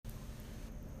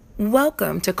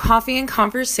Welcome to Coffee and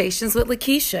Conversations with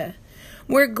Lakeisha.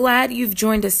 We're glad you've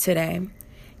joined us today.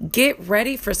 Get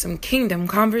ready for some kingdom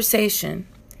conversation.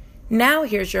 Now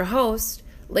here's your host,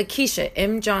 Lakeisha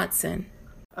M. Johnson.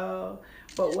 But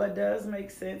what does make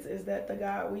sense is that the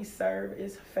God we serve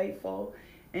is faithful,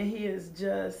 and He is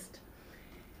just,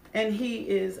 and He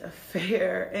is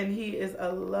fair, and He is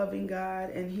a loving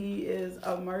God, and He is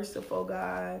a merciful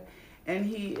God, and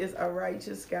He is a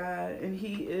righteous God, and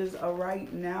He is a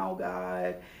right now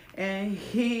God, and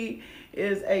He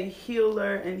is a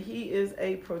healer, and He is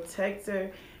a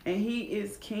protector, and He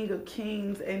is King of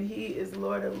Kings, and He is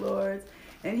Lord of Lords,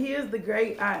 and He is the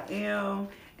great I am,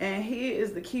 and He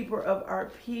is the keeper of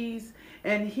our peace,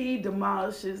 and He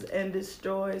demolishes and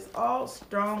destroys all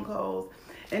strongholds,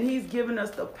 and He's given us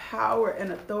the power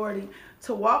and authority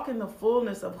to walk in the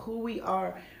fullness of who we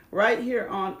are right here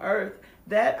on earth.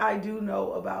 That I do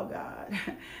know about God.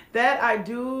 That I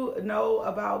do know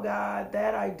about God.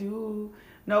 That I do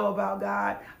know about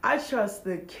God. I trust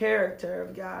the character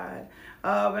of God.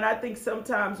 And I think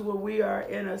sometimes when we are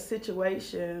in a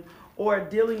situation or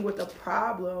dealing with a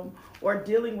problem or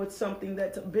dealing with something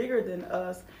that's bigger than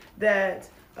us, that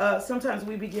sometimes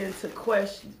we begin to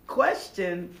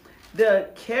question the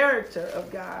character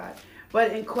of God.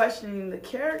 But in questioning the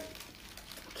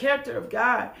character of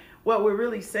God, what we're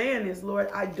really saying is,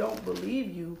 Lord, I don't believe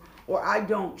you, or I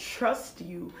don't trust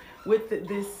you with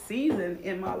this season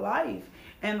in my life.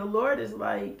 And the Lord is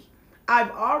like,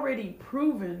 I've already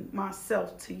proven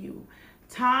myself to you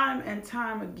time and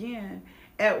time again.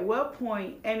 At what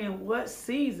point and in what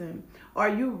season are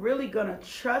you really going to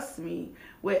trust me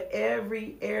with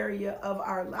every area of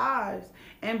our lives?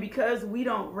 And because we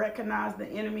don't recognize the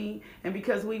enemy, and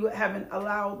because we haven't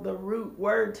allowed the root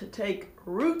word to take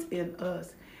root in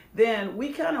us, then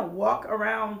we kind of walk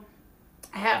around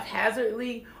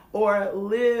haphazardly or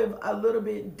live a little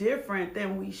bit different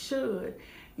than we should.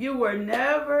 You were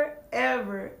never,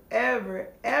 ever, ever,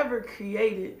 ever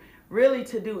created really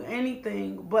to do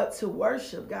anything but to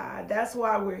worship God. That's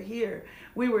why we're here.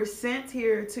 We were sent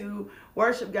here to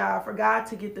worship God, for God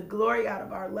to get the glory out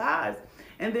of our lives.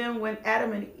 And then when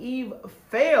Adam and Eve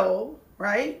fell,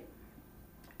 right?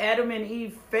 Adam and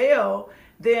Eve fell,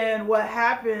 then what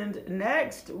happened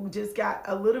next just got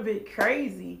a little bit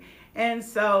crazy. And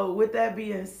so with that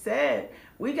being said,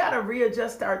 we got to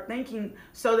readjust our thinking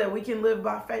so that we can live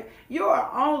by faith. You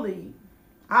are only,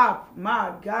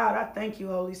 my God, I thank you,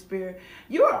 Holy Spirit.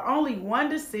 You are only one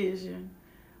decision,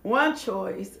 one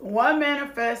choice, one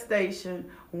manifestation,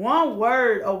 one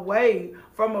word away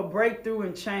from a breakthrough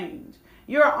and change.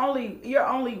 You're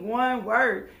only one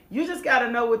word. You just got to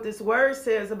know what this word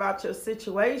says about your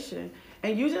situation.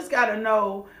 And you just got to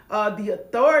know the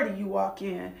authority you walk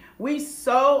in. We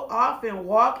so often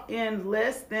walk in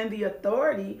less than the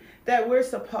authority that we're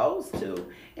supposed to.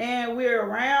 And we're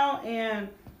around and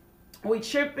we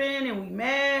tripping and we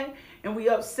mad and we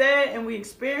upset and we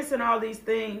experiencing all these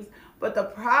things. But the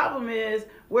problem is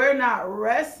we're not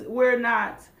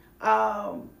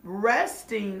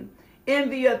resting in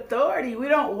the authority. We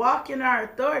don't walk in our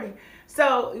authority.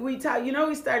 So we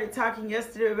started talking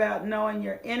yesterday about knowing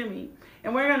your enemy.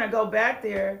 And we're going to go back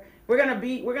there. We're going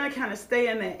to kind of stay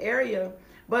in that area.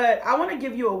 But I want to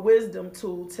give you a wisdom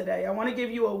tool today.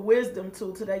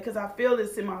 Because I feel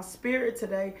this in my spirit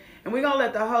today. And we're going to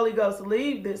let the Holy Ghost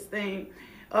lead this thing.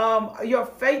 Your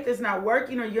faith is not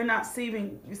working, or you're not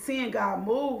seeing God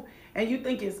move, and you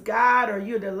think it's God, or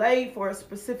you're delayed for a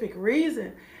specific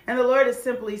reason. And the Lord is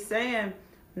simply saying,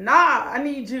 nah, I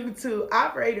need you to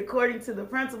operate according to the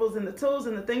principles and the tools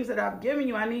and the things that I've given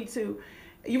you.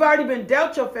 You've already been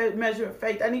dealt your measure of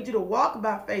faith. I need you to walk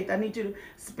by faith. I need you to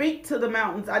speak to the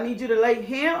mountains. I need you to lay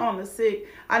hand on the sick.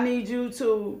 I need you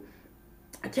to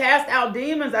cast out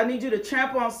demons. I need you to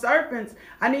trample on serpents.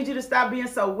 I need you to stop being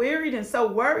so wearied and so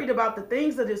worried about the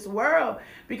things of this world.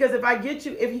 Because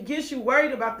if he gets you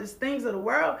worried about these things of the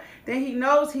world, then he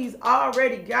knows he's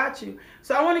already got you.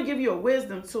 So I want to give you a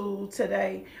wisdom tool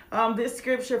today. This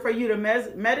scripture for you to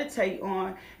meditate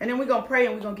on. And then we're going to pray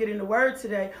and we're going to get in the word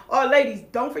today. Oh, ladies,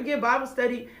 don't forget Bible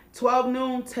study 12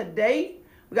 noon today.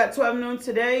 We got 12 noon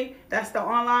today. That's the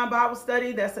online Bible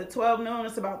study. That's at 12 noon.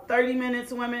 It's about 30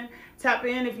 minutes, women. Tap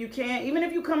in if you can. Even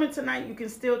if you come in tonight, you can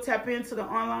still tap into the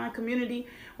online community.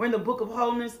 We're in the Book of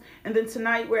Wholeness. And then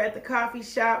tonight, we're at the coffee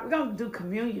shop. We're going to do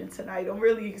communion tonight. I'm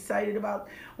really excited about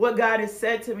what God has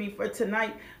said to me for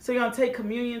tonight. So you're going to take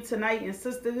communion tonight in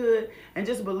sisterhood and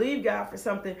just believe God for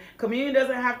something. Communion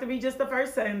doesn't have to be just the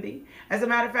first Sunday. As a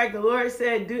matter of fact, the Lord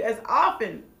said, do as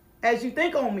often as you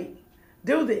think on me.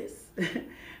 Do this.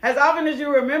 As often as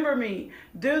you remember me,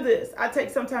 do this. I take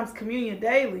sometimes communion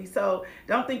daily, so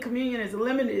don't think communion is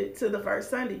limited to the first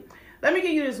Sunday. Let me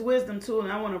give you this wisdom tool,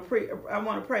 and I want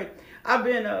to pray.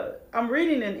 I'm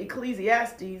reading in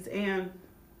Ecclesiastes, and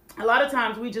a lot of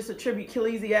times we just attribute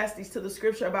Ecclesiastes to the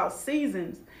scripture about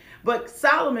seasons. But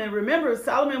Solomon, remember,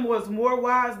 Solomon was more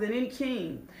wise than any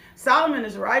king. Solomon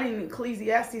is writing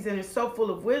Ecclesiastes, and it's so full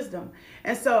of wisdom.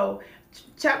 And so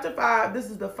chapter 5,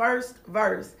 this is the first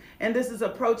verse, and this is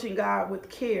approaching God with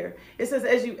care. It says,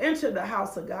 as you enter the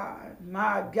house of God,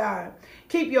 my God,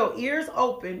 keep your ears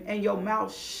open and your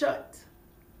mouth shut.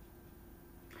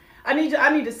 I need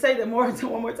to say that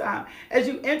one more time. As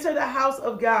you enter the house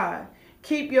of God,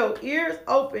 keep your ears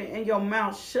open and your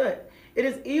mouth shut. It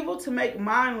is evil to make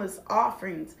mindless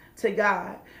offerings to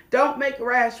God. Don't make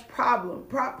rash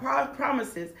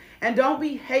promises, and don't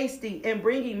be hasty in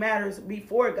bringing matters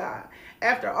before God.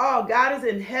 After all, God is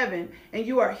in heaven and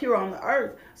you are here on the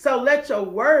earth. So let your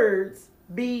words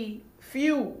be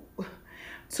few.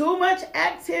 Too much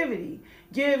activity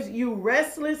gives you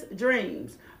restless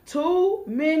dreams. Too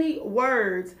many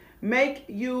words make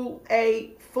you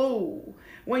a fool.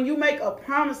 When you make a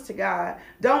promise to God,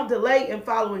 don't delay in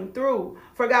following through,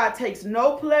 for God takes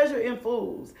no pleasure in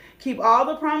fools. Keep all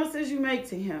the promises you make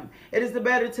to him. It is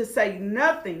better to say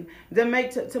nothing than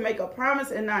to make a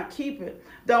promise and not keep it.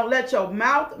 Don't let your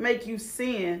mouth make you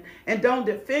sin, and don't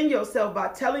defend yourself by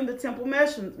telling the temple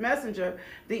messenger,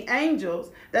 the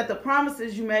angels, that the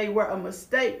promises you made were a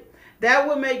mistake. That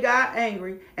would make God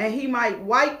angry, and he might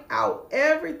wipe out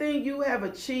everything you have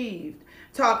achieved.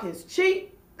 Talk is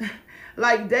cheap.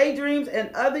 Like daydreams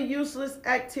and other useless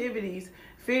activities,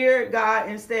 fear God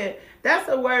instead. That's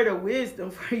a word of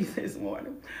wisdom for you this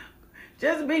morning.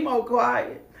 Just be more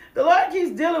quiet. The Lord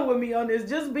keeps dealing with me on this.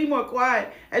 Just be more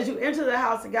quiet as you enter the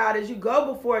house of God, as you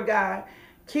go before God.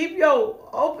 Keep your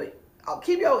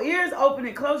ears open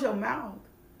and close your mouth.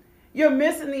 You're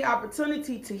missing the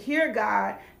opportunity to hear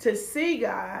God, to see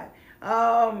God,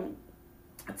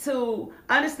 to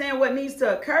understand what needs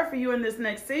to occur for you in this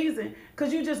next season,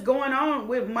 because you're just going on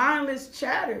with mindless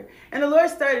chatter. And the Lord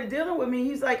started dealing with me.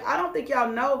 He's like, I don't think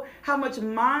y'all know how much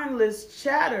mindless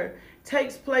chatter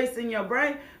takes place in your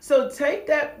brain. So take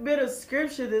that bit of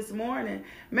scripture this morning,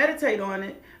 meditate on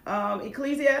it.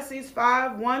 Ecclesiastes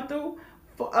 5, 1 through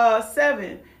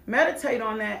 7. Meditate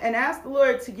on that and ask the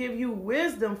Lord to give you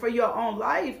wisdom for your own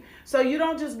life, so you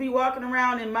don't just be walking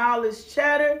around in mindless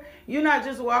chatter. You're not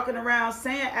just walking around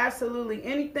saying absolutely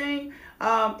anything.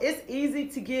 It's easy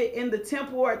to get in the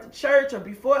temple or at the church or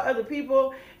before other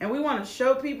people, and we want to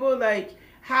show people like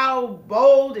how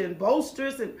bold and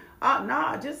boisterous, and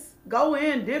just go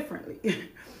in differently.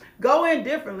 Go in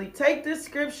differently. Take this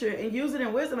scripture and use it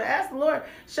in wisdom and ask the Lord,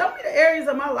 show me the areas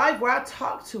of my life where I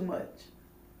talk too much.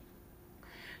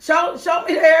 Show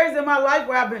me the areas in my life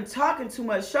where I've been talking too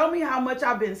much. Show me how much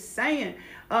I've been saying.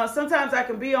 Sometimes I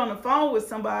can be on the phone with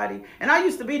somebody, and I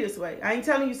used to be this way. I ain't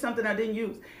telling you something I didn't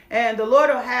use. And the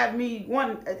Lord will have me,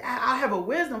 I have a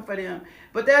wisdom for them,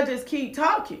 but they'll just keep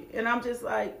talking. And I'm just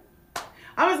like,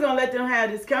 I'm just going to let them have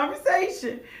this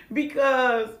conversation,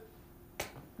 because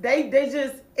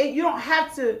you don't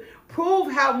have to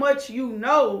prove how much you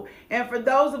know. And for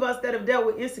those of us that have dealt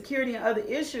with insecurity and other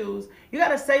issues, you got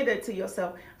to say that to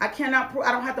yourself. I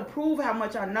don't have to prove how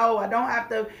much I know. I don't have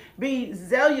to be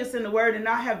zealous in the word and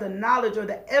not have the knowledge or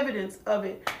the evidence of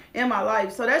it in my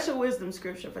life. So that's your wisdom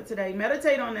scripture for today.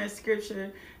 Meditate on that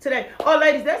scripture today. Oh,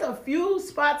 ladies, there's a few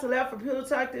spots left for Pillow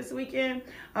Talk this weekend.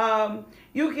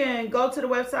 You can go to the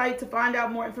website to find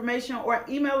out more information, or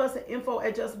email us at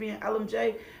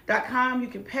info@justbeinglmj.com. You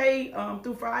can pay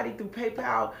through Friday, through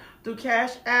PayPal, through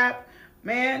Cash App.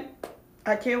 Man,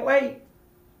 I can't wait.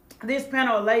 This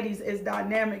panel of ladies is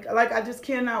dynamic. Like, I just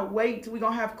cannot wait. We're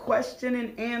going to have question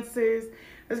and answers.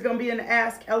 There's going to be an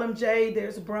Ask LMJ.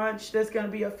 There's brunch. There's going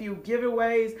to be a few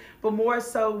giveaways. But more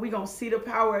so, we're going to see the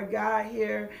power of God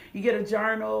here. You get a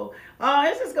journal.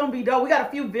 It's just going to be dope. We got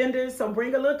a few vendors, so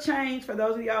bring a little change. For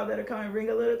those of y'all that are coming, bring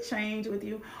a little change with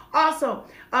you. Also,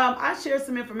 I shared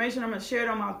some information. I'm going to share it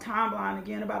on my timeline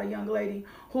again about a young lady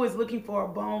who is looking for a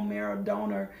bone marrow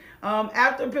donor.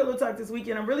 After Pillow Talk this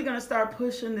weekend, I'm really going to start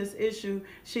pushing this issue.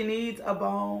 She needs a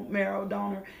bone marrow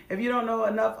donor. If you don't know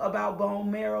enough about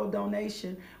bone marrow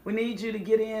donation, we need you to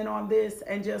get in on this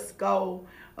and just go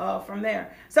from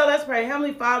there. So let's pray.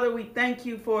 Heavenly Father, we thank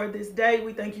you for this day.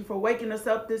 We thank you for waking us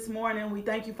up this morning. We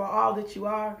thank you for all that you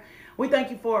are. We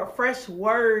thank you for a fresh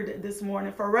word this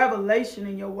morning, for revelation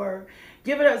in your word.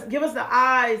 Give us the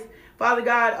eyes, Father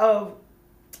God,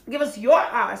 give us your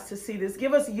eyes to see this.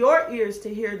 Give us your ears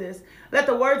to hear this. Let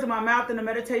the words of my mouth and the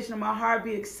meditation of my heart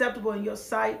be acceptable in your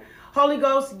sight. Holy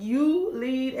Ghost, you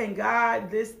lead and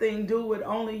guide this thing. Do what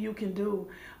only you can do.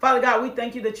 Father God, we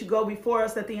thank you that you go before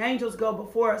us, that the angels go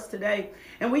before us today.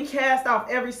 And we cast off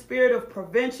every spirit of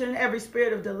prevention, every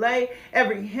spirit of delay,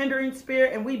 every hindering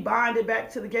spirit, and we bind it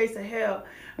back to the gates of hell.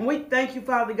 And we thank you,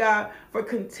 Father God, for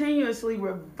continuously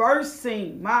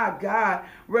reversing, my God,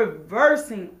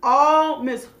 reversing all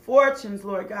misfortunes,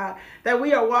 Lord God, that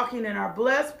we are walking in our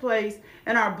blessed place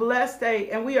and our blessed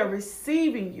state, and we are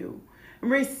receiving you,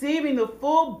 receiving the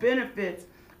full benefits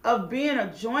of being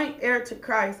a joint heir to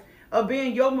Christ, of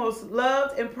being your most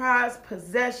loved and prized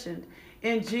possession.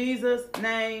 In Jesus'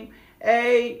 name,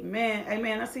 amen.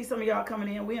 Amen. I see some of y'all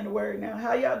coming in. We in the word now.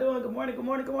 How y'all doing? Good morning, good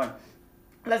morning, good morning.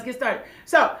 Let's get started.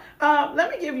 So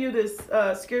let me give you this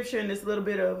scripture and this little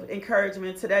bit of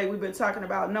encouragement. Today we've been talking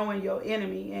about knowing your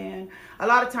enemy, and a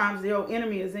lot of times your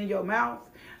enemy is in your mouth,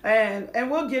 and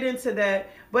we'll get into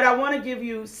that. But I want to give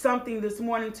you something this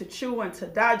morning to chew and to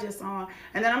digest on,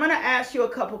 and then I'm going to ask you a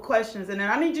couple questions, and then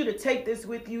I need you to take this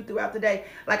with you throughout the day.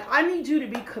 Like, I need you to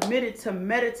be committed to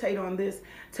meditate on this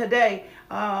today,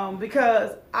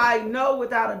 because I know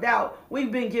without a doubt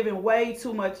we've been giving way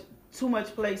too much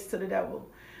place to the devil.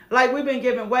 Like, we've been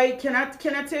giving way. Can I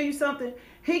tell you something?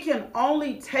 He can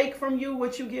only take from you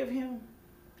what you give him.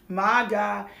 My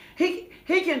God. He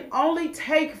can only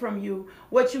take from you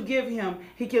what you give him.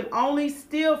 He can only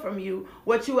steal from you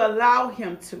what you allow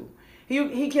him to. The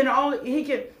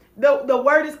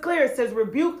word is clear. It says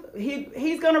rebuke.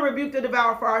 He's going to rebuke the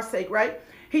devourer for our sake, right?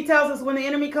 He tells us when the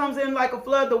enemy comes in like a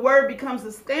flood, the word becomes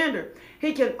the standard.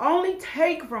 He can only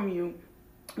take from you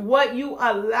what you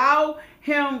allow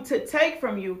him to take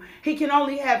from you. He can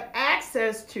only have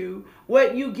access to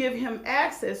what you give him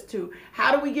access to.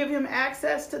 How do we give him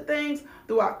access to things?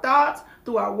 Through our thoughts,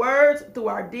 through our words, through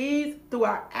our deeds, through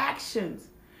our actions.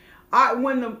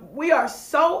 We are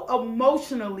so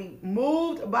emotionally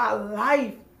moved by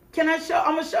life. I'm going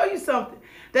to show you something.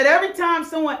 That every time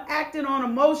someone acted on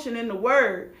emotion in the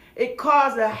word, it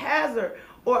caused a hazard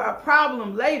or a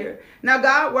problem later. Now,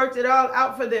 God worked it all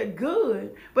out for their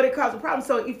good, but it caused a problem.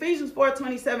 So Ephesians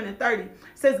 4:27 and 30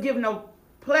 says,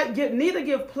 neither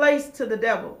give place to the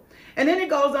devil. And then it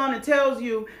goes on and tells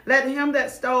you, let him that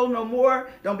stole no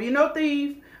more. Don't be no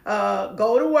thief.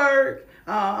 Go to work.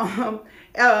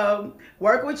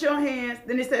 Work with your hands.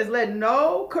 Then it says, let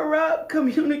no corrupt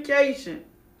communication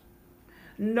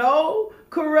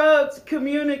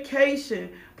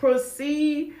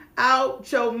proceed out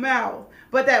your mouth,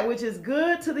 but that which is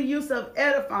good to the use of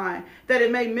edifying, that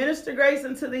it may minister grace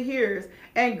unto the hearers,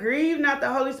 and grieve not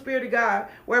the Holy Spirit of God,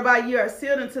 whereby ye are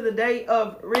sealed unto the day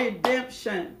of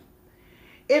redemption.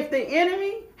 If the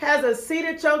enemy has a seat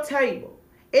at your table,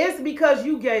 it's because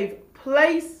you gave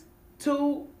place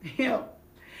to him.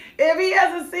 If he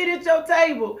has a seat at your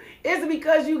table, it's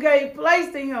because you gave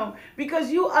place to him, because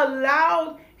you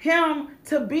allowed him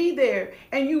to be there,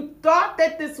 and you thought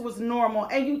that this was normal,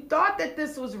 and you thought that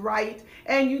this was right,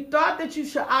 and you thought that you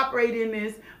should operate in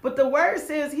this. But the word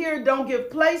says here, don't give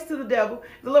place to the devil.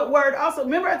 The word also,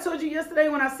 remember I told you yesterday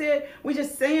when I said we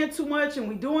just saying too much and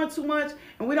we doing too much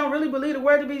and we don't really believe the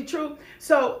word to be true.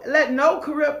 So let no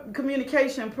corrupt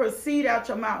communication proceed out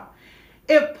your mouth.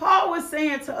 If Paul was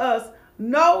saying to us,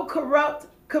 no corrupt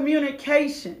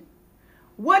communication,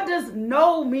 what does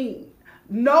no mean?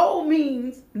 No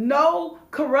means no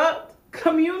corrupt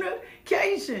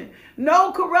communication.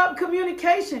 No corrupt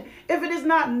communication. If it is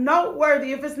not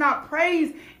noteworthy, if it's not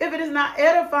praised, if it is not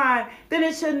edifying, then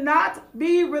it should not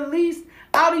be released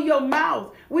out of your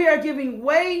mouth. We are giving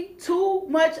way too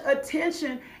much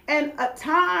attention and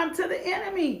time to the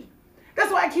enemy.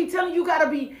 That's why I keep telling you, got to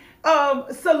be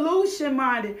solution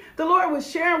minded. The Lord was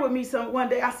sharing with me one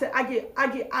day. I said,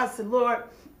 Lord,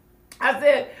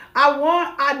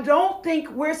 I don't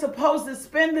think we're supposed to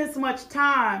spend this much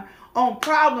time on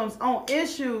problems, on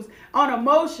issues, on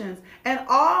emotions. And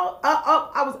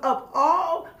I was up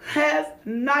all last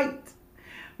night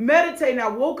meditating. I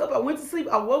woke up, I went to sleep,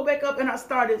 I woke back up, and I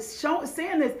started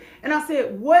saying this. And I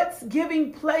said, what's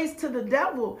giving place to the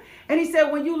devil? And he said,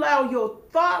 when you allow your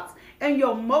thoughts and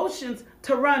your emotions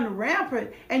to run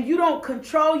rampant and you don't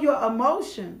control your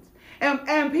emotions.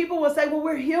 And people will say, well,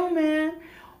 we're human.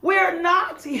 We're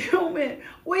not human.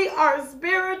 We are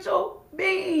spiritual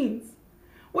beings.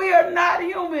 We are not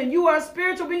human. You are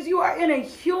spiritual beings. You are in a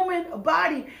human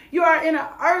body. You are in an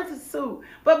earth suit.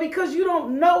 But because you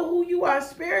don't know who you are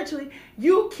spiritually,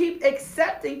 you keep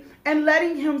accepting and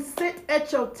letting him sit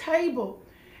at your table.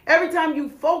 Every time you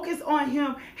focus on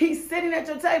him, he's sitting at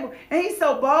your table. And he's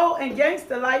so bold and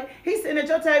gangster-like. He's sitting at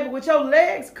your table with your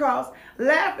legs crossed,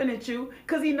 laughing at you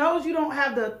because he knows you don't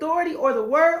have the authority or the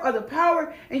word or the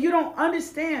power, and you don't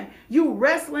understand. You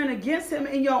wrestling against him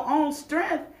in your own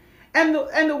strength. And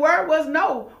the word was,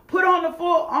 no, put on the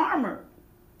full armor.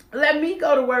 Let me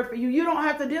go to work for you. You don't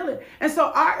have to deal it. And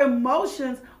so our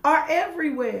emotions are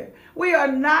everywhere. We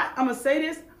are not, I'm going to say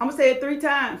this, I'm going to say it 3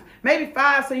 times, maybe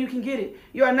 5 so you can get it.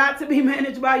 You are not to be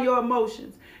managed by your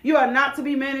emotions. You are not to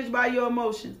be managed by your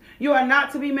emotions. You are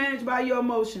not to be managed by your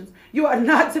emotions. You are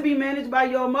not to be managed by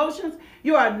your emotions.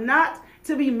 You are not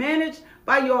to be managed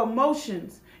by your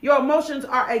emotions. Your emotions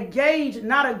are a gauge,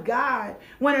 not a guide.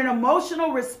 When an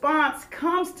emotional response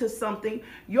comes to something,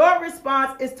 your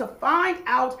response is to find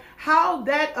out how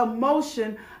that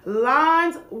emotion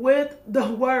lines with the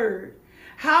word.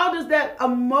 How does that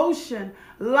emotion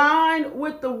line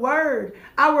with the word?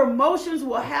 Our emotions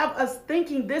will have us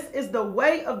thinking this is the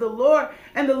way of the Lord.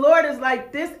 And the Lord is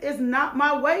like, this is not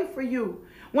my way for you.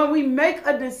 When we make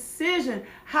a decision,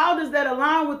 how does that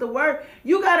align with the word?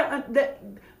 You got to...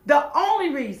 The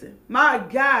only reason, my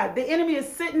God, the enemy is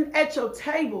sitting at your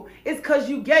table is because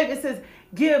you gave. It says,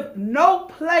 give no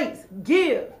place.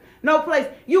 Give no place.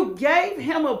 You gave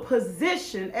him a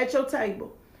position at your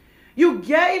table. You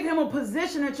gave him a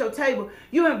position at your table.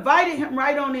 You invited him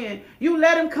right on in. You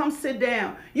let him come sit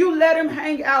down. You let him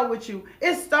hang out with you.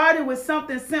 It started with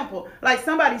something simple, like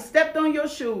somebody stepped on your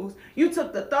shoes. You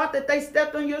took the thought that they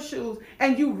stepped on your shoes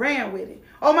and you ran with it.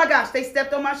 Oh my gosh, they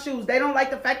stepped on my shoes. They don't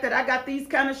like the fact that I got these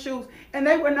kind of shoes. And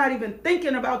they were not even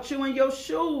thinking about you and your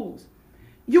shoes.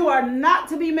 You are not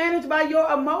to be managed by your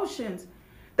emotions.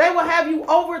 They will have you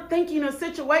overthinking a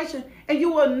situation and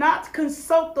you will not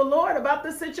consult the Lord about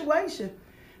the situation.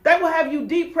 They will have you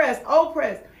depressed,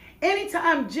 oppressed.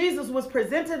 Anytime Jesus was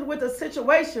presented with a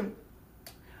situation,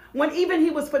 when even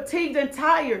he was fatigued and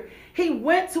tired, he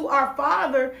went to our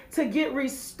Father to get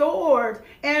restored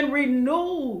and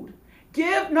renewed.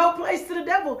 Give no place to the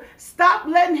devil. Stop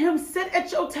letting him sit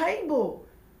at your table.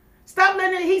 Stop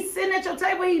letting him, he's sitting at your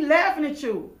table, he's laughing at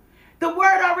you. The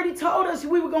word already told us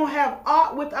we were going to have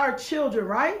aught with our children,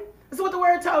 right? That's what the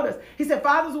word told us. He said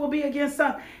fathers will be against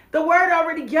sons. The word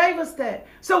already gave us that.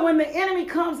 So when the enemy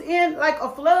comes in like a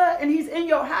flood and he's in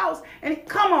your house, and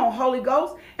come on, Holy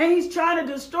Ghost, and he's trying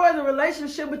to destroy the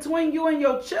relationship between you and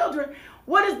your children,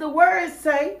 what does the word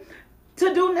say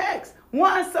to do next?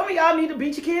 One, some of y'all need to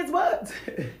beat your kids' butts.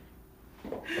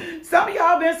 Some of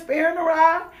y'all been sparing the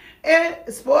rod and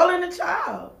spoiling the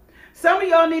child. Some of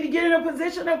y'all need to get in a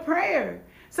position of prayer.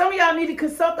 Some of y'all need to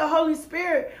consult the Holy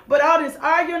Spirit. But all this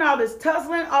arguing, all this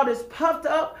tussling, all this puffed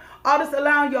up, all this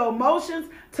allowing your emotions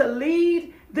to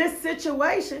lead this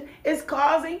situation is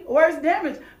causing worse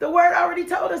damage. The word already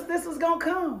told us this was going to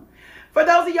come. For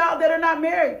those of y'all that are not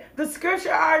married, the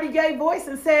scripture already gave voice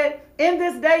and said, in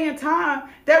this day and time,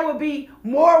 there will be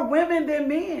more women than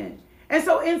men. And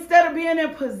so instead of being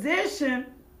in position,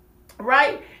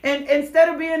 right, and instead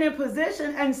of being in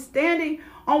position and standing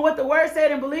on what the word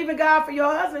said and believing God for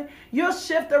your husband, you'll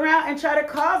shift around and try to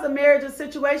cause a marriage or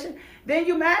situation, then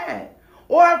you mad.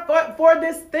 Or for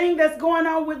this thing that's going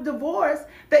on with divorce,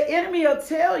 the enemy will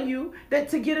tell you that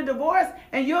to get a divorce,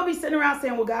 and you'll be sitting around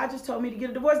saying, well, God just told me to get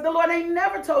a divorce. The Lord ain't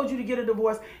never told you to get a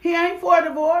divorce. He ain't for a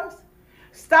divorce.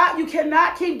 Stop. You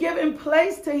cannot keep giving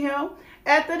place to him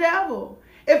at the devil.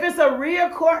 If it's a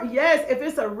reoccurring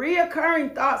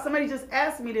thought, somebody just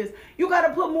asked me this, you got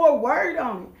to put more word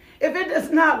on it. If it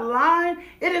does not line,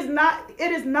 it is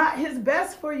not his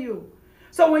best for you.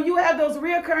 So when you have those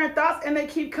reoccurring thoughts and they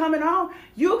keep coming on,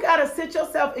 you got to sit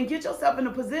yourself and get yourself in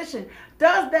a position.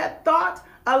 Does that thought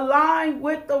align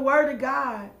with the word of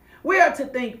God? We are to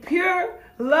think pure,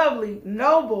 lovely,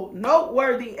 noble,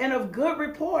 noteworthy, and of good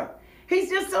report. He's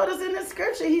just told us in the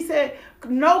scripture, he said,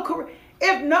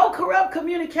 if no corrupt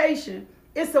communication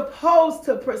is supposed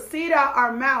to proceed out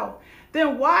our mouth,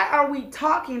 then why are we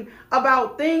talking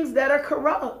about things that are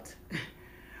corrupt?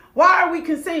 Why are we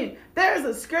concerned? There's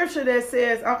a scripture that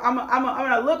says, I'm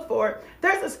going to look for it.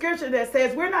 There's a scripture that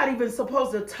says we're not even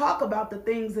supposed to talk about the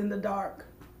things in the dark.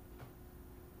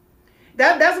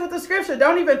 That's what the scripture,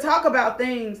 don't even talk about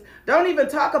things. Don't even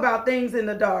talk about things in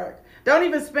the dark. Don't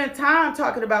even spend time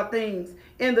talking about things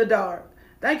in the dark.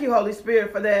 Thank you, Holy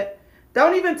Spirit, for that.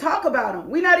 Don't even talk about them.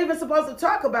 We're not even supposed to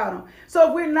talk about them. So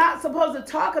if we're not supposed to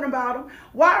talk about them,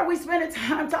 why are we spending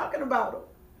time talking about them?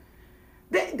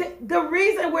 The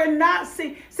reason we're not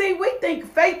see, we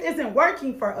think faith isn't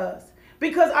working for us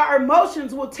because our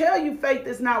emotions will tell you faith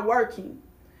is not working.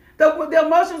 The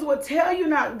emotions will tell you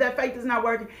that faith is not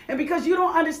working. And because you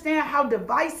don't understand how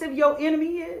divisive your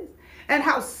enemy is, and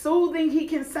how soothing he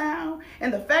can sound,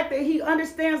 and the fact that he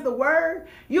understands the word,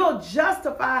 you'll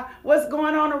justify what's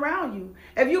going on around you.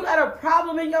 If you got a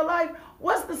problem in your life,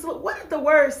 what did the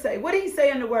word say? What did he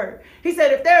say in the word? He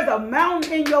said, if there's a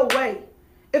mountain in your way,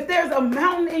 if there's a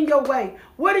mountain in your way,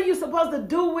 what are you supposed to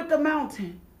do with the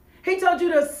mountain? He told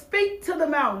you to speak to the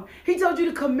mountain. He told you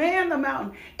to command the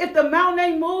mountain. If the mountain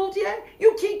ain't moved yet,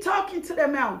 you keep talking to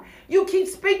that mountain. You keep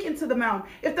speaking to the mountain.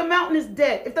 If the mountain is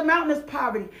dead, if the mountain is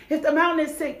poverty, if the mountain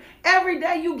is sick, every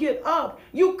day you get up,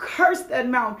 you curse that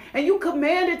mountain and you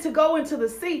command it to go into the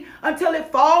sea until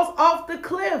it falls off the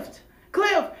cliff.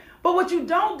 But what you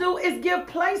don't do is give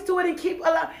place to it and keep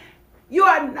allowing. You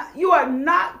are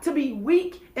not to be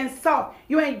weak and soft.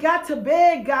 You ain't got to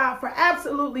beg God for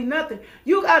absolutely nothing.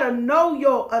 You got to know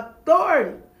your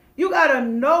authority. You got to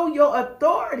know your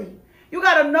authority. You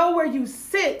got to know where you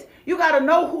sit. You got to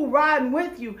know who riding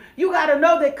with you. You got to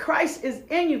know that Christ is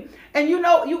in you. And you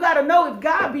got to know if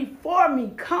God be for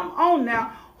me, come on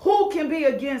now, who can be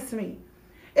against me?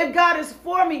 If God is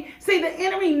for me, see, the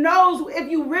enemy knows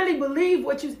if you really believe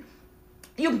what you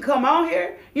can come on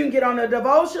here. You can get on a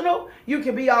devotional. You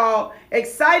can be all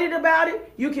excited about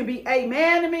it. You can be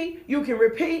amen to me. You can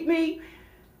repeat me.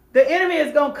 The enemy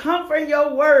is going to come for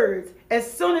your words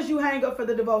as soon as you hang up for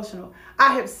the devotional.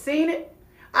 I have seen it.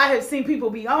 I have seen people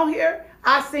be on here.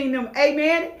 I've seen them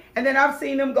amen it. And then I've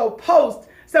seen them go post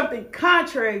something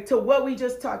contrary to what we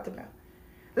just talked about.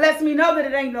 Lets me know that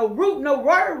it ain't no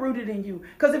word rooted in you.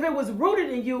 Because if it was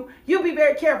rooted in you, you'll be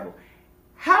very careful.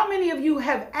 How many of you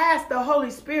have asked the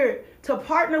Holy Spirit to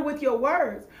partner with your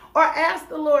words, or asked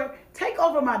the Lord, take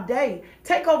over my day,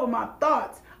 take over my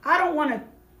thoughts? I don't want to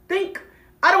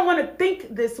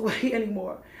think this way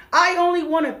anymore. I only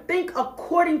want to think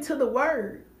according to the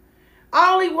word.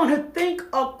 I only want to think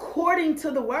according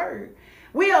to the word.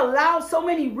 We allow so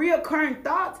many reoccurring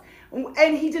thoughts,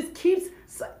 and he just keeps,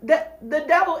 the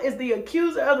devil is the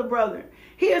accuser of the brethren.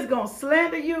 He is going to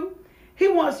slander you. He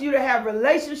wants you to have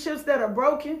relationships that are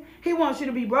broken. He wants you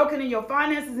to be broken in your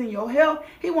finances and your health.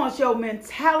 He wants your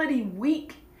mentality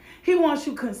weak. He wants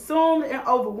you consumed and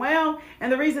overwhelmed.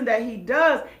 And the reason that he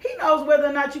does, he knows whether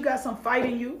or not you got some fight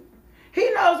in you. He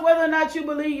knows whether or not you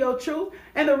believe your truth.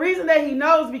 And the reason that he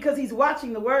knows, because he's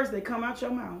watching the words that come out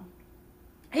your mouth.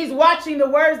 He's watching the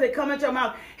words that come out your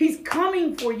mouth. He's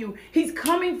coming for you. He's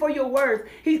coming for your words.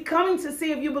 He's coming to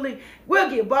see if you believe. We'll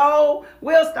get bold.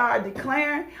 We'll start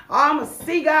declaring, I'm going to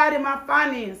see God in my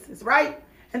finances, right?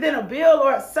 And then a bill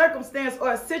or a circumstance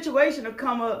or a situation will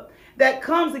come up that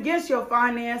comes against your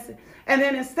finances. And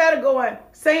then instead of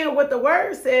saying what the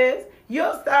word says,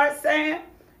 you'll start saying,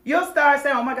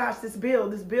 oh my gosh, this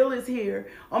bill is here.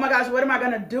 Oh my gosh, what am I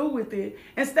going to do with it?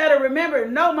 Instead of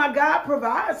remembering, no, my God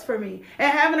provides for me.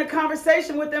 And having a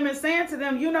conversation with them and saying to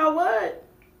them, you know what?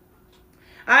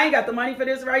 I ain't got the money for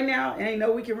this right now. And ain't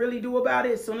no we can really do about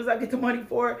it. As soon as I get the money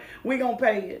for it, we're going to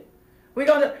pay it.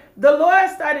 The Lord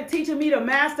started teaching me to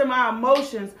master my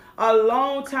emotions a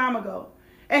long time ago.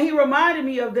 And he reminded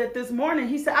me of that this morning.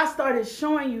 He said, I started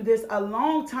showing you this a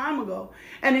long time ago.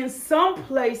 And in some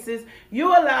places, you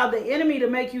allow the enemy to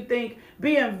make you think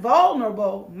being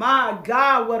vulnerable, my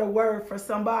God, what a word for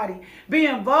somebody.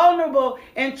 Being vulnerable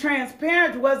and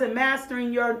transparent wasn't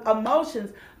mastering your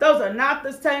emotions. Those are not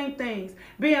the same things.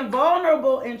 Being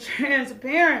vulnerable and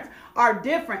transparent are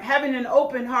different. Having an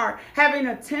open heart, having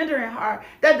a tender heart,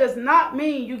 that does not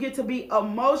mean you get to be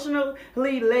emotionally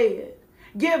led.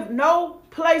 Give no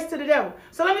place to the devil.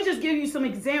 So let me just give you some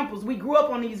examples. We grew up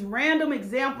on these random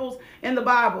examples in the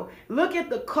Bible. Look at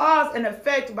the cause and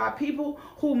effect by people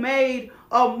who made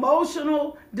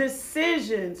emotional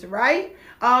decisions, right?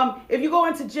 If you go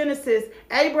into Genesis,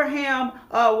 Abraham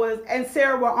and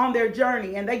Sarah were on their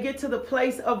journey, and they get to the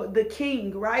place of the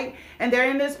king, right? And they're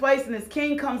in this place, and this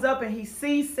king comes up, and he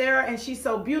sees Sarah, and she's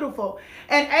so beautiful.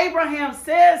 And Abraham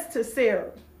says to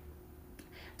Sarah,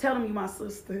 tell me, my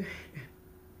sister.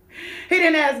 He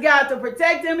didn't ask God to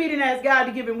protect him. He didn't ask God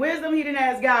to give him wisdom. He didn't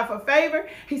ask God for favor.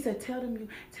 He said, tell them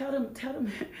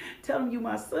you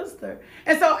my sister.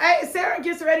 And so Sarah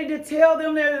gets ready to tell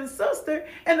them they're the sister.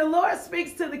 And the Lord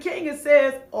speaks to the king and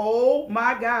says, oh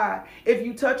my God, if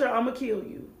you touch her, I'm going to kill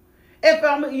you.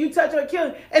 If you touch her, kill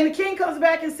you. And the king comes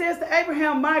back and says to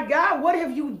Abraham, my God, what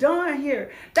have you done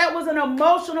here? That was an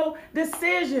emotional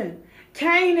decision.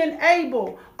 Cain and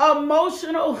Abel,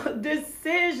 emotional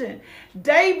decision.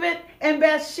 David and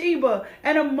Bathsheba,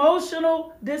 an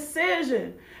emotional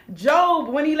decision. Job,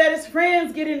 when he let his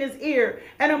friends get in his ear,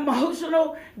 an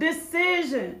emotional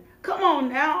decision. Come on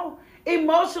now.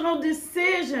 Emotional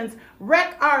decisions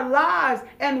wreck our lives.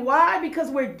 And why? Because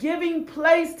we're giving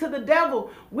place to the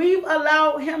devil. We've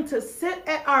allowed him to sit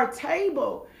at our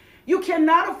table. You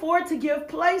cannot afford to give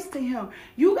place to him.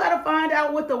 You got to find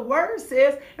out what the word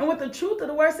says and what the truth of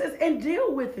the word says and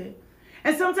deal with it.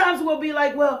 And sometimes we'll be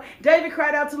like, well, David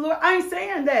cried out to the Lord. I ain't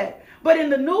saying that. But in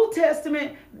the New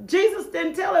Testament, Jesus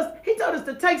didn't tell us. He told us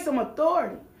to take some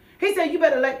authority. He said,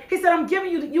 he said, I'm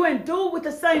giving you endued with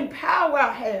the same power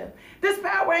I have. This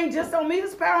power ain't just on me,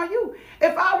 this power on you.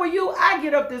 If I were you, I'd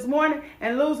get up this morning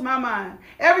and lose my mind.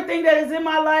 Everything that is in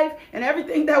my life and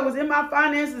everything that was in my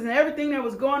finances and everything that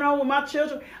was going on with my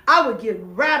children, I would get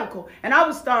radical and I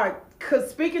would start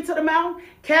speaking to the mountain,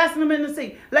 casting them in the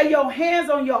sea. Lay your hands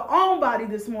on your own body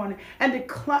this morning and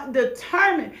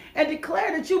determine and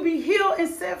declare that you be healed and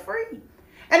set free.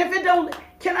 And if it don't,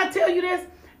 can I tell you this?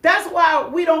 That's why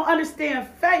we don't understand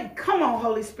faith. Come on,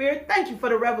 Holy Spirit. Thank you for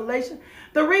the revelation.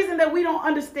 The reason that we don't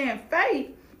understand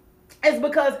faith is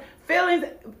because feelings,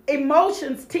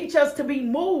 emotions teach us to be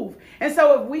moved. And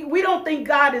so if we don't think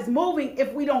God is moving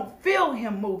if we don't feel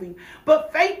him moving.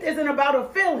 But faith isn't about a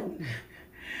feeling.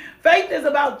 Faith is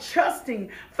about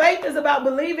trusting. Faith is about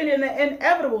believing in the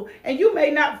inevitable. And you may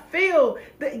not feel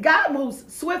that God moves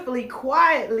swiftly,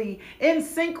 quietly, in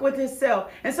sync with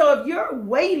himself. And so if you're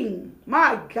waiting,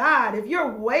 my God, if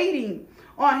you're waiting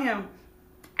on him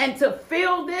and to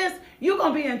feel this, you're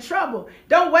going to be in trouble.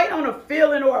 Don't wait on a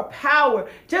feeling or a power.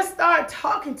 Just start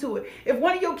talking to it. If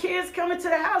one of your kids come into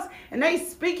the house and they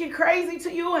speaking crazy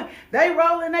to you and they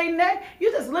rolling their neck,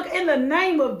 you just look in the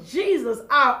name of Jesus.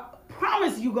 I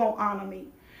promise you gonna honor me.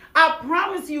 I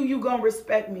promise you gonna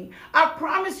respect me. I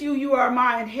promise you are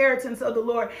my inheritance of the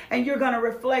Lord and you're gonna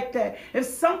reflect that. If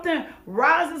something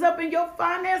rises up in your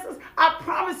finances, I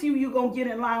promise you gonna get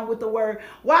in line with the word.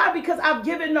 Why? Because I've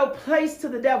given no place to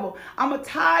the devil. I'm a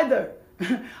tither.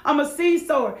 I'm a seed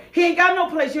sower. He ain't got no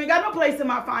place. You ain't got no place in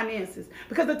my finances.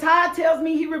 Because the tithe tells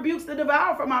me he rebukes the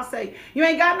devourer for my sake. You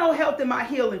ain't got no health in my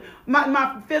healing,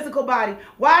 my physical body.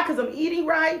 Why? Because I'm eating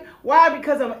right. Why?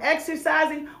 Because I'm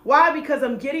exercising. Why? Because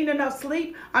I'm getting enough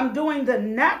sleep. I'm doing the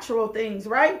natural things,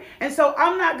 right? And so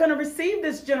I'm not going to receive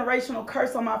this generational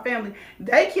curse on my family.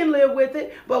 They can live with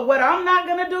it. But what I'm not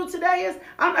going to do today is,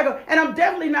 I'm not going to, and I'm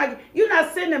definitely not, you're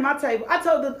not sitting at my table. I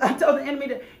told the enemy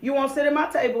that you won't sit at my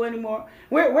table anymore.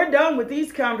 We're done with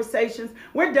these conversations.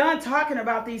 We're done talking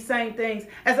about these same things.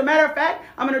 As a matter of fact,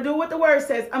 I'm going to do what the word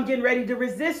says. I'm getting ready to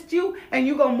resist you and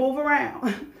you're going to move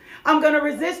around. I'm going to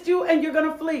resist you and you're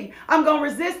going to flee. I'm going to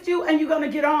resist you and you're going to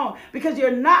get on because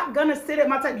you're not going to sit at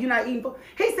my table. You're not eating.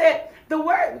 He said, the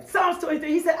word, Psalms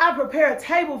 23, he said, I prepare a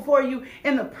table for you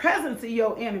in the presence of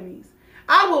your enemies.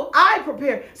 I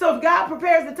prepare. So if God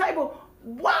prepares the table,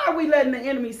 why are we letting the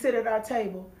enemy sit at our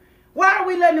table? Why are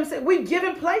we letting him sit? We've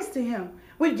given place to him.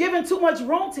 We've given too much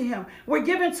room to him. We're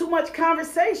giving too much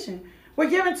conversation. We're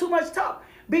giving too much talk.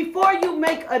 Before you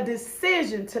make a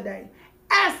decision today,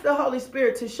 ask the Holy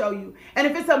Spirit to show you. And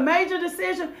if it's a major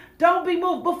decision, don't be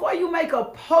moved. Before you make a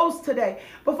post today,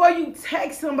 before you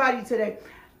text somebody today,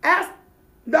 ask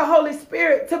the Holy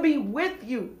Spirit to be with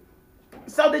you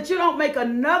so that you don't make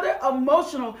another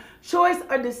emotional choice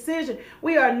or decision.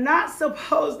 We are not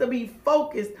supposed to be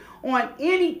focused on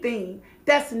anything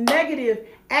that's negative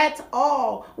at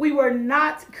all. We were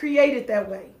not created that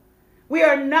way. We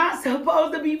are not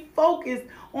supposed to be focused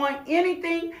on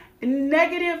anything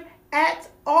negative at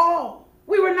all.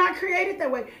 We were not created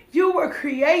that way. You were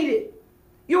created.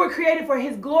 You were created for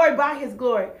his glory, by his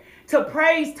glory, to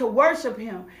praise, to worship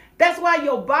him. That's why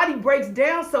your body breaks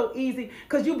down so easy,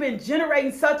 because you've been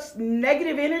generating such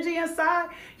negative energy inside.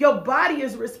 Your body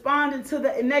is responding to the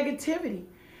negativity.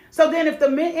 So then if the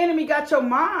enemy got your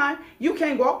mind, you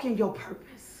can't walk in your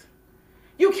purpose.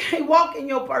 You can't walk in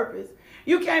your purpose.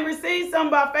 You can't receive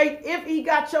something by faith if he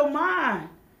got your mind.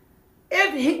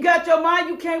 If he got your mind,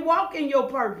 you can't walk in your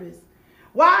purpose.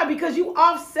 Why? Because you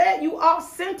offset, you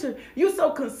off-centered. You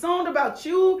so consumed about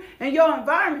you and your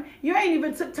environment. You ain't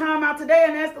even took time out today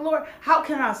and asked the Lord, how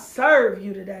can I serve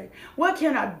you today? What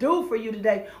can I do for you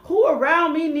today? Who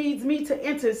around me needs me to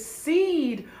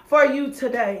intercede for you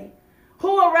today?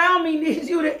 Who around me needs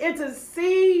you to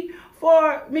intercede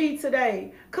for me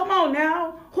today? Come on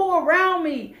now. Who around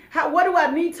me? What do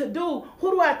I need to do?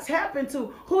 Who do I tap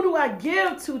into? Who do I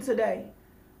give to today?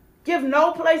 Give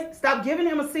no place. Stop giving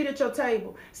him a seat at your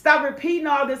table. Stop repeating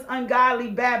all this ungodly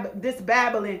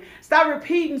babbling. Stop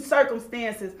repeating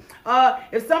circumstances.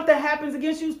 If something happens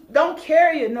against you, don't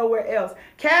carry it nowhere else.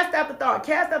 Cast out the thought.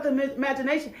 Cast out the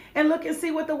imagination and look and see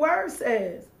what the word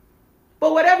says.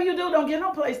 But whatever you do, don't give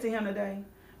no place to him today.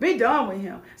 Be done with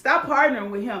him. Stop partnering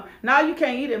with him. Now you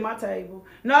can't eat at my table.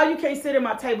 Now you can't sit at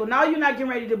my table. Now you're not getting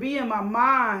ready to be in my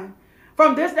mind.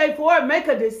 From this day forward, make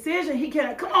a decision. He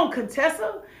can't. Come on,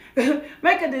 Contessa.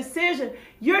 Make a decision.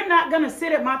 You're not going to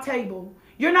sit at my table.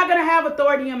 You're not going to have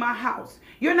authority in my house.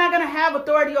 You're not going to have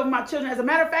authority over my children. As a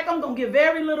matter of fact, I'm going to give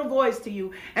very little voice to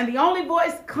you. And the only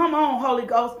voice, come on, Holy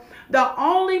Ghost, the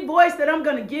only voice that I'm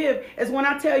going to give is when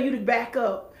I tell you to back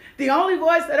up. The only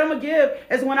voice that I'm going to give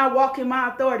is when I walk in my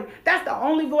authority. That's the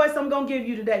only voice I'm going to give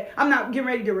you today. I'm not getting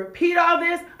ready to repeat all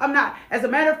this. I'm not. As a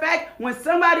matter of fact, when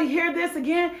somebody hear this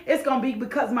again, it's going to be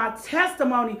because my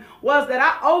testimony was that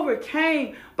I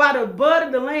overcame by the blood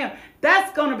of the Lamb.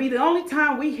 That's going to be the only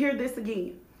time we hear this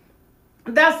again.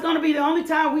 That's going to be the only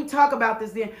time we talk about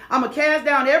this then. I'm going to cast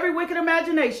down every wicked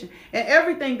imagination and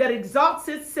everything that exalts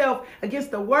itself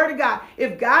against the word of God.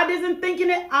 If God isn't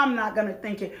thinking it, I'm not going to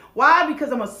think it. Why?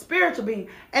 Because I'm a spiritual being.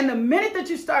 And the minute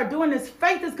that you start doing this,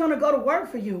 faith is going to go to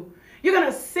work for you. You're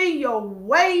going to see your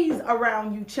ways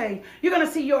around you change. You're going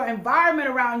to see your environment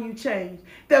around you change.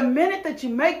 The minute that you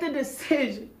make the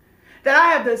decision that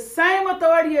I have the same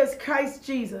authority as Christ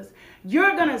Jesus,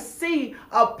 you're going to see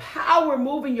a power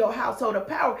move in your household, a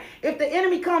power. If the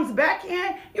enemy comes back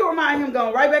in, you remind him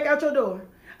going right back out your door.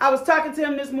 I was talking to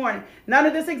him this morning. None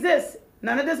of this exists.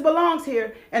 None of this belongs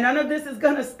here. And none of this is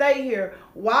going to stay here.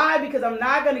 Why? Because I'm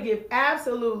not going to give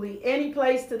absolutely any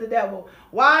place to the devil.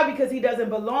 Why? Because he doesn't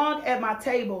belong at my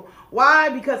table. Why?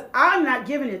 Because I'm not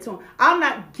giving it to him. I'm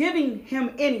not giving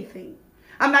him anything.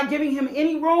 I'm not giving him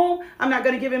any room. I'm not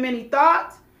going to give him any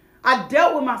thought. I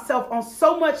dealt with myself on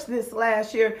so much this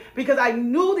last year because I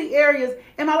knew the areas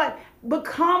in my life.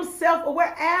 Become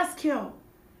self-aware. Ask him.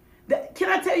 Can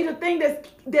I tell you the thing that's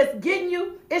getting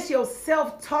you? It's your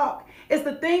self-talk. It's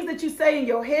the things that you say in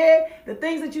your head, the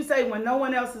things that you say when no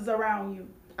one else is around you.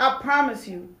 I promise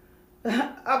you.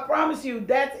 I promise you,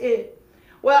 that's it.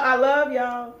 Well, I love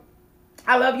y'all.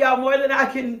 I love y'all more than I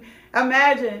can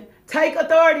imagine. Take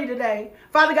authority today.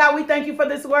 Father God, we thank you for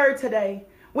this word today.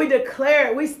 We declare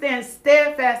it. We stand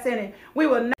steadfast in it. We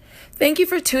will not. Thank you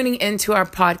for tuning into our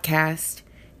podcast.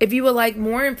 If you would like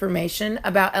more information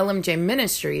about LMJ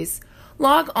Ministries,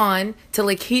 log on to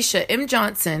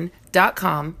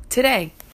LakeishaMJohnson.com today.